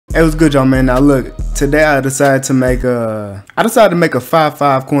It was good, y'all, man. Now look, today I decided to make a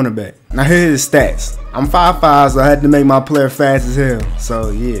 5'5" cornerback. Now here's his stats. I'm 5'5", so I had to make my player fast as hell. So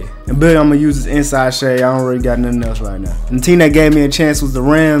yeah. And Billy, I'm gonna use his inside shade. I don't really got nothing else right now. And the team that gave me a chance was the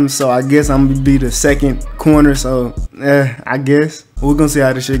Rams, so I guess I'm gonna be the second corner. So I guess. We're gonna see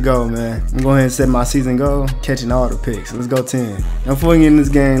how this shit go, man. I'm gonna go ahead and set my season goal, catching all the picks. Let's go 10. Now before we get in this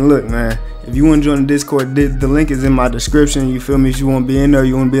game, look, man. If you want to join the Discord, the link is in my description. You feel me? If you want to be in there,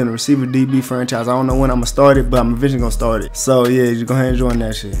 you want to be in the receiver DB franchise. I don't know when I'm going to start it, but I'm eventually going to start it. So, yeah, just go ahead and join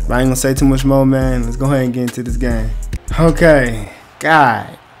that shit. But I ain't going to say too much more, man. Let's go ahead and get into this game. Okay.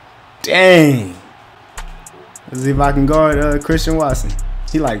 God dang. Let's see if I can guard Christian Watson.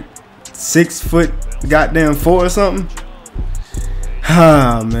 He like 6 foot goddamn 4 or something.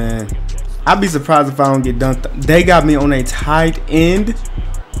 Ah, man. I'd be surprised if I don't get dunked. They got me on a tight end.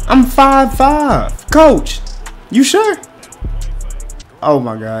 I'm 5'5". Coach, you sure? Oh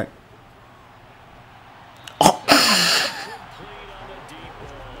my God. Oh.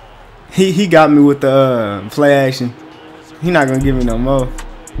 He got me with the play action. He not gonna give me no more.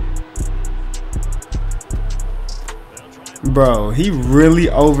 Bro, he really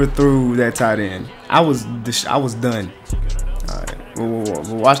overthrew that tight end. I was done. All right,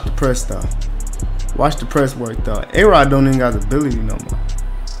 we'll watch the press though. Watch the press work though. A-Rod don't even got the ability no more.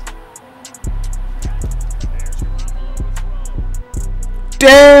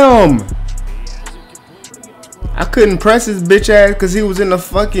 Damn! I couldn't press his bitch ass because he was in a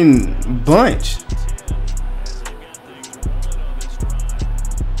fucking bunch.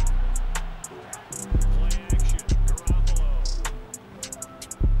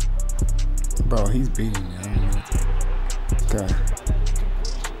 Bro, he's beating me. I don't know. Okay.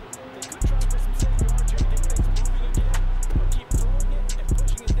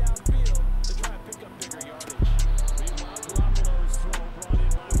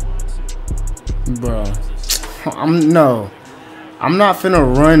 Bro, I'm not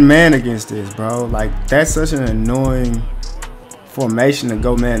finna run man against this, bro. Like, that's such an annoying formation to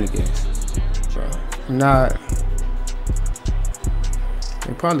go man against, bro.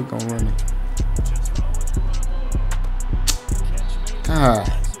 They probably gonna run it.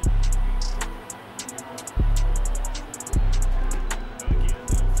 God.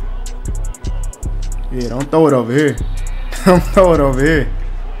 Yeah, don't throw it over here. Don't throw it over here.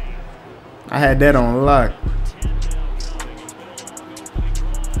 I had that on lock.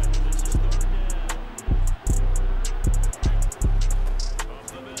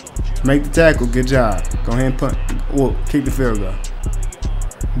 Make the tackle. Good job. Go ahead and punt. Whoa, kick the field goal.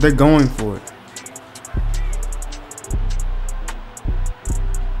 They're going for it.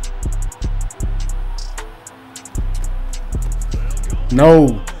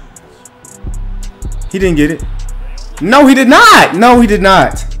 No. He didn't get it. No, he did not. No, he did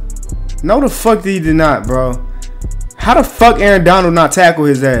not. No, the fuck he did not, bro. How the fuck Aaron Donald not tackle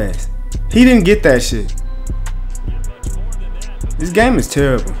his ass? He didn't get that shit. This game is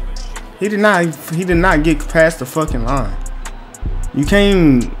terrible. He did not get past the fucking line. You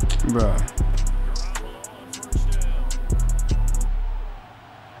can't even, bro.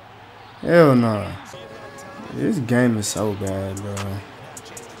 Hell no. This game is so bad, bro.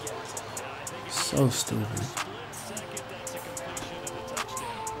 So stupid.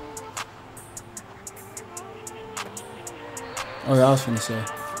 Oh yeah, I was finna say.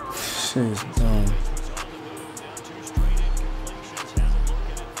 Shit is dumb.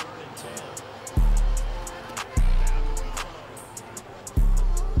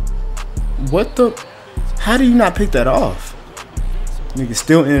 What the? How do you not pick that off? Nigga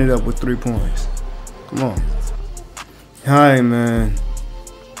still ended up with 3 points. Come on. Hi, man.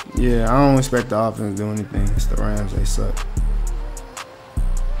 Yeah, I don't expect the offense to do anything. It's the Rams, they suck.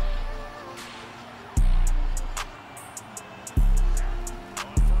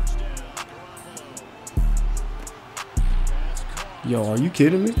 Yo, are you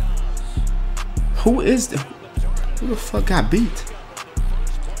kidding me? Who is that? Who the fuck got beat?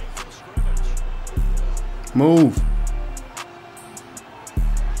 Move.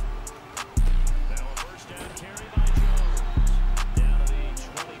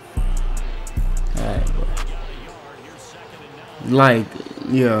 Alright, bro. Like,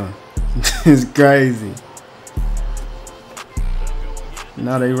 yeah. It's crazy.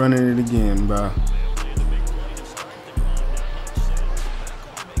 Now they running it again, bro.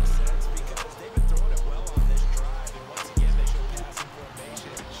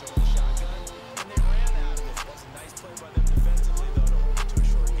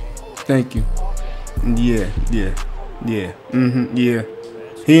 Thank you. Yeah. Yeah.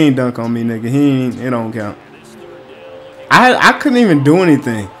 He ain't dunk on me, nigga. It don't count. I couldn't even do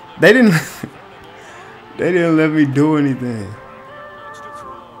anything. They didn't. They didn't let me do anything.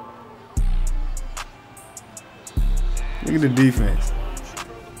 Look at the defense.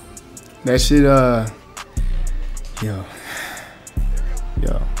 That shit. Yo.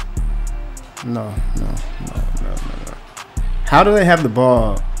 No. How do they have the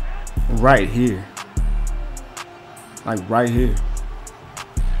ball right here? Like right here.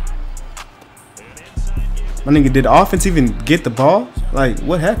 My nigga, did the offense even get the ball? Like,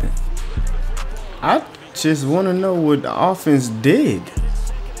 what happened? I just want to know what the offense did.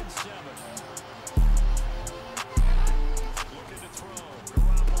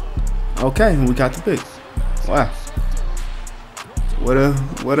 Okay, we got the pick. Wow. What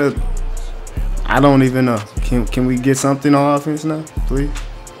a I don't even know. Can we get something on offense now, please?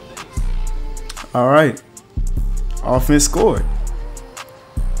 All right. Offense scored.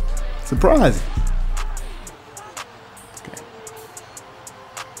 Surprising.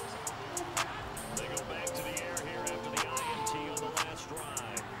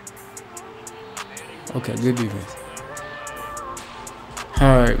 Okay, good defense.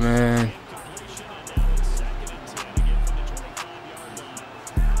 All right, man.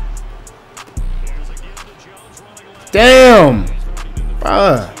 Damn,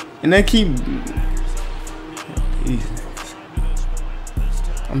 bruh. And they keep.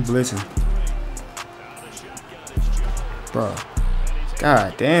 I'm blitzing, bro.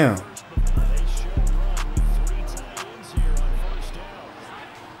 God damn.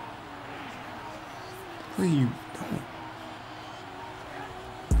 What are you doing?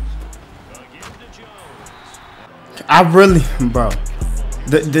 I really, bro.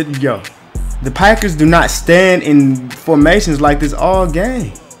 The Packers do not stand in formations like this all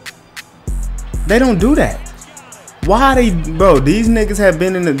game. They don't do that. Why they, bro? These niggas have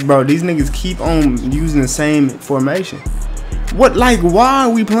been in the, bro. These niggas keep on using the same formation. What, like, why are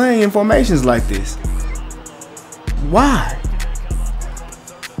we playing in formations like this? Why?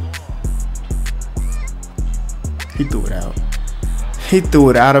 He threw it out. He threw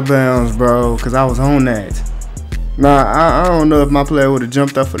it out of bounds, bro, because I was on that. Nah, I don't know if my player would have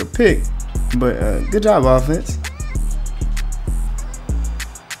jumped up for the pick, but good job, offense.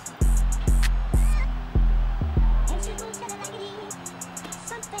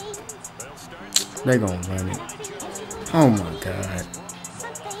 They gonna run it. Oh my God.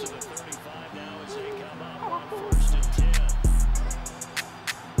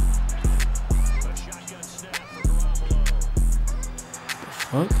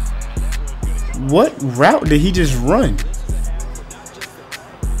 Fuck? What route did he just run?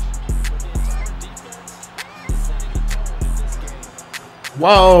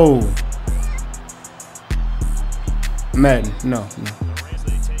 Whoa. Madden, no.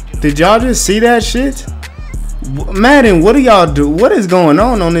 Did y'all just see that shit? Madden, what do y'all do? What is going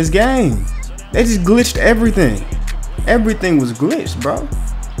on this game? They just glitched everything. Everything was glitched, bro.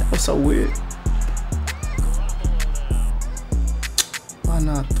 That was so weird. Why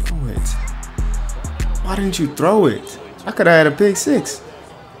not throw it? Why didn't you throw it? I could have had a pick six.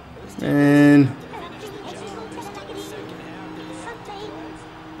 Man.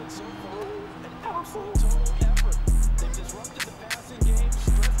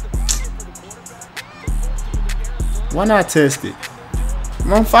 Why not test it?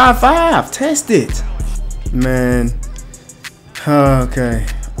 I'm on 5-5. Test it. Man. Okay.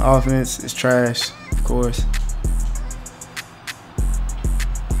 Offense is trash, of course.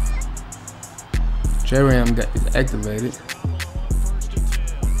 J-Ram got activated.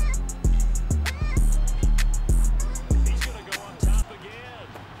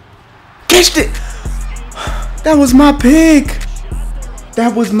 Catched it! That was my pick!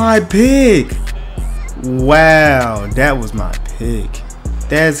 That was my pick! Wow, that was my pick.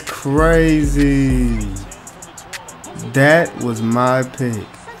 That's crazy. That was my pick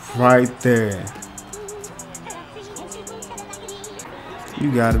right there.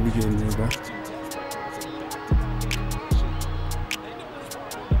 You gotta be kidding me, bro.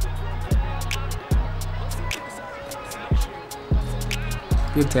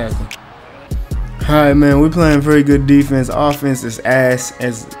 Good tackle. Alright, man, we're playing very good defense. Offense is ass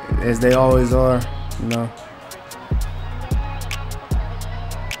as they always are. You know.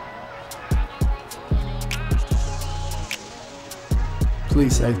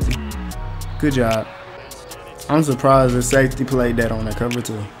 Please, safety. Good job. I'm surprised the safety played that on that cover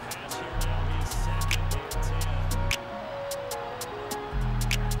too.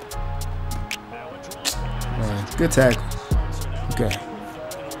 Man, good tackle. Okay.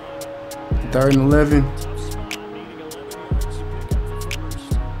 3rd and 11.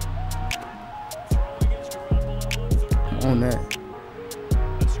 On that.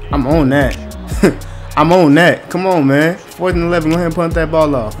 I'm on that. I'm on that. Come on, man. 4th and 11. Go ahead and punt that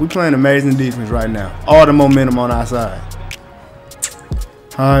ball off. We playing amazing defense right now. All the momentum on our side.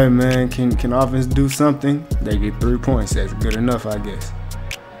 All right, man. Can offense do something? They get 3 points. That's good enough, I guess.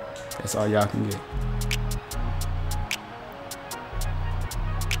 That's all y'all can get.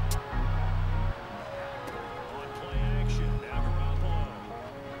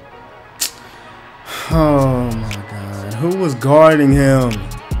 Oh my God. Who was guarding him?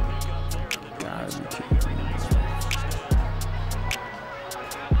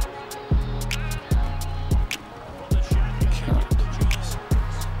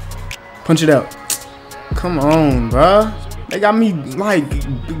 Punch it out. Come on, bro. They got me like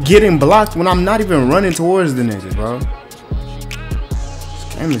getting blocked when I'm not even running towards the nigga, bro.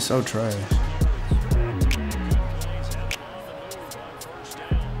 This game is so trash.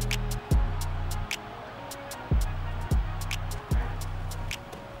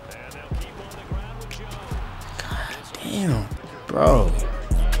 God damn, bro.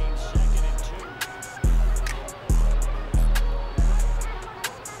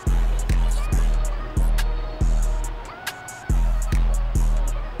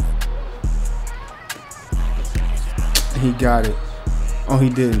 He got it. Oh,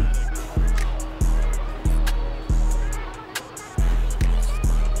 he didn't.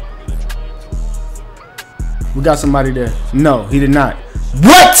 We got somebody there. No, he did not.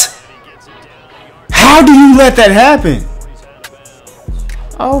 What? How do you let that happen?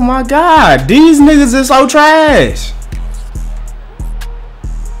 Oh my God. These niggas are so trash.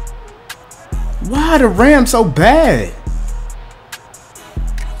 Why are the Rams so bad?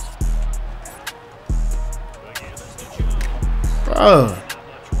 Bro,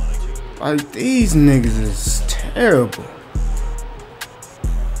 like these niggas is terrible.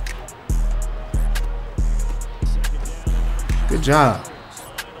 Good job.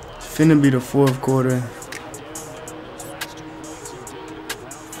 It's finna be the 4th quarter.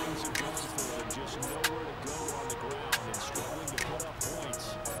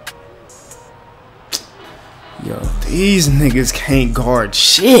 Yo, these niggas can't guard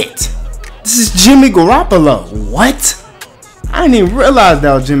shit. This is Jimmy Garoppolo. What? I didn't even realize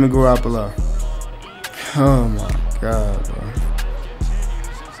that was Jimmy Garoppolo. Oh my God, bro.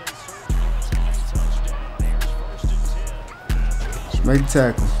 Just make the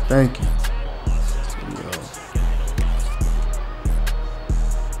tackle. Thank you.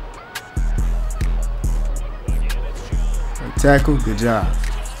 Tackle, good job.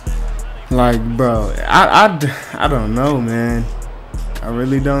 Like, bro, I don't know, man. I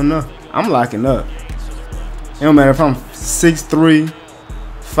really don't know. I'm locking up. It don't matter if I'm 6'3",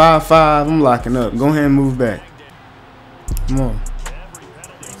 5'5", I'm locking up. Go ahead and move back. Come on.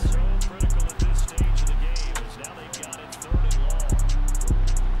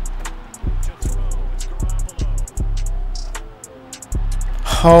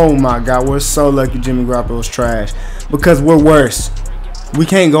 Oh my God, we're so lucky Jimmy Garoppolo's trash. Because we're worse. We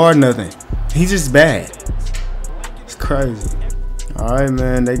can't guard nothing. He's just bad. It's crazy. Alright,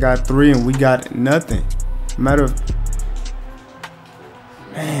 man, they got 3 and we got nothing. Matter of,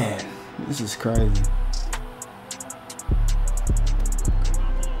 man, this is crazy.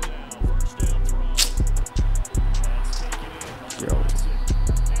 Yo,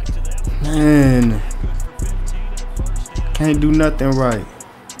 man, can't do nothing right.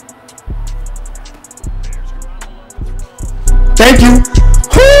 Thank you.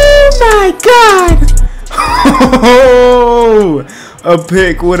 Oh my God. Oh, a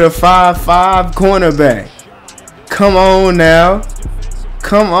pick with a 5'5" cornerback. Come on now.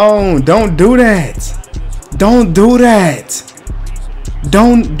 Come on. Don't do that. Don't do that.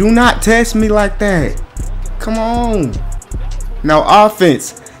 Do not test me like that. Come on. Now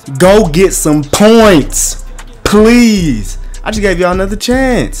offense, go get some points. Please. I just gave y'all another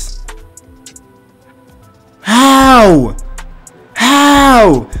chance. How?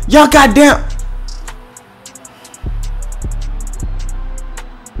 How? Y'all goddamn.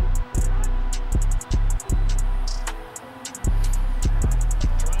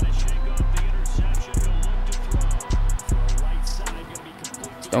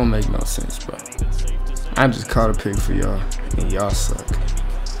 Don't make no sense, bro. I just caught a pick for y'all, and y'all suck.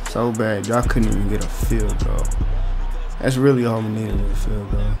 So bad, y'all couldn't even get a field goal. That's really all we needed was a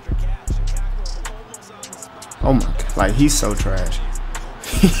field goal. Oh my God, like he's so trash.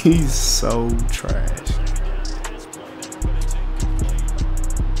 He's so trash.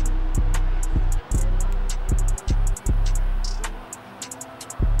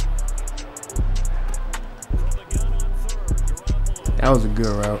 That was a good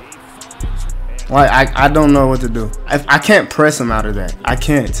route. Like, I don't know what to do. I can't press him out of that. I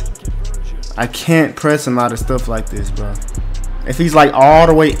can't press him out of stuff like this, bro. If he's like all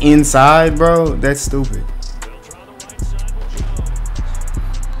the way inside, bro, that's stupid.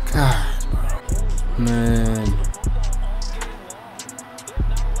 God, bro. Man.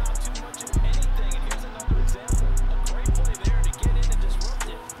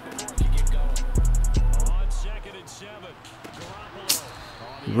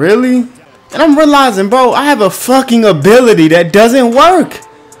 Really? And I'm realizing, bro, I have a fucking ability that doesn't work.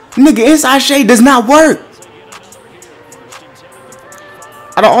 Nigga, inside shade does not work.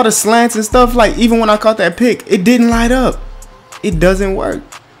 Out of all the slants and stuff, like, even when I caught that pick, it didn't light up. It doesn't work.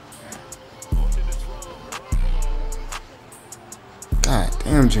 God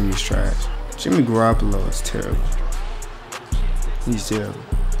damn, Jimmy's trash. Jimmy Garoppolo is terrible. He's terrible.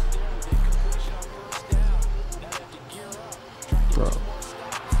 Bro.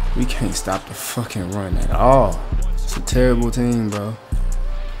 We can't stop the fucking run at all. It's a terrible team, bro.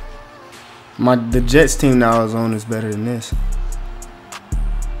 The Jets team now is on is better than this.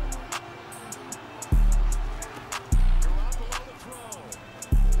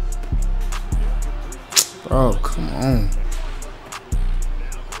 Bro, come on.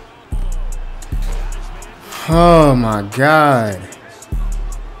 Oh my God.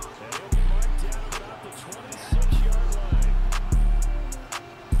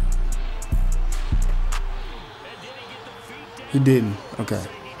 He didn't. Okay.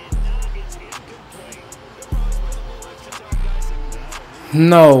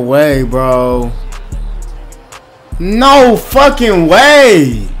 No way, bro. No fucking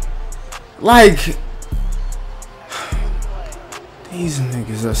way. Like, these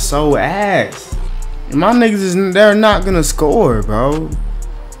niggas are so ass. And my niggas they're not gonna score, bro.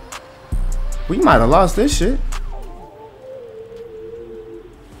 We might have lost this shit.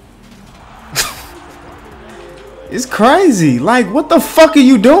 It's crazy. Like, what the fuck are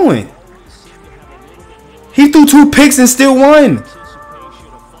you doing? He threw 2 picks and still won.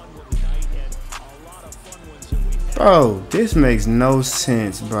 Bro, this makes no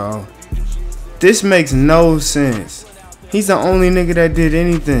sense, bro. This makes no sense. He's the only nigga that did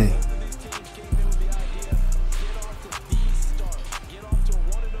anything.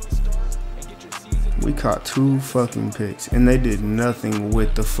 We caught 2 fucking picks, and they did nothing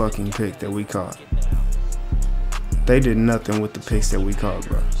with the fucking pick that we caught. They did nothing with the picks that we caught,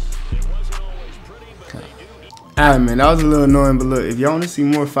 bro. Alright, man, that was a little annoying, but look, if y'all want to see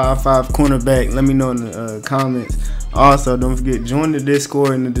more 5'5" cornerback, let me know in the comments. Also, don't forget, join the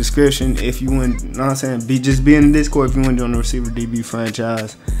Discord in the description if you want, you know what I'm saying, just be in the Discord if you want to join the Receiver DB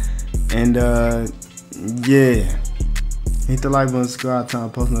franchise. And, yeah, hit the like button, subscribe, turn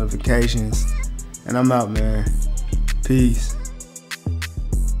on post notifications, and I'm out, man. Peace.